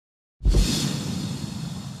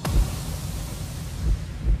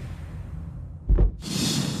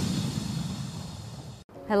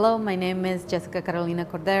Hello, my name is Jessica Carolina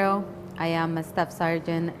Cordero. I am a Staff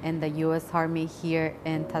Sergeant in the U.S. Army here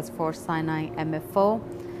in Task Force Sinai MFO.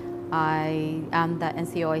 I am the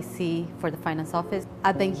NCOIC for the Finance Office.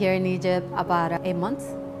 I've been here in Egypt about 8 months.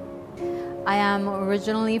 I am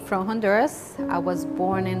originally from Honduras. I was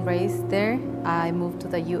born and raised there. I moved to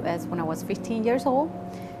the U.S. when I was 15 years old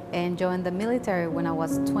and joined the military when I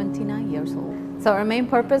was 29 years old. So our main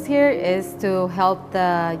purpose here is to help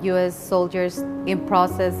the U.S. soldiers in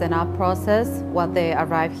process and out process while they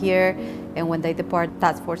arrive here and when they depart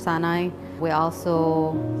Task Force Sinai. We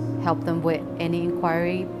also help them with any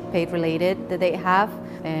inquiry paid related that they have,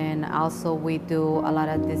 and also we do a lot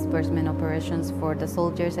of disbursement operations for the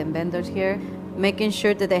soldiers and vendors here, making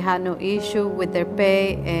sure that they have no issue with their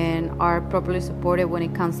pay and are properly supported when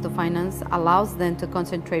it comes to finance allows them to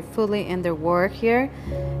concentrate fully in their work here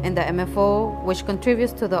in the MFO, which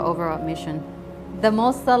contributes to the overall mission. The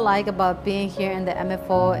most I like about being here in the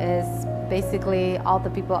MFO is basically all the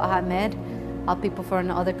people I have met, all people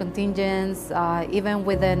from other contingents, even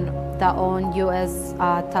within the own U.S.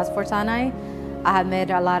 Task Force Sinai. I have met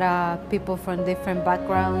a lot of people from different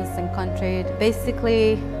backgrounds and countries.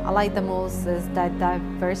 Basically, I like the most is that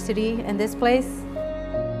diversity in this place.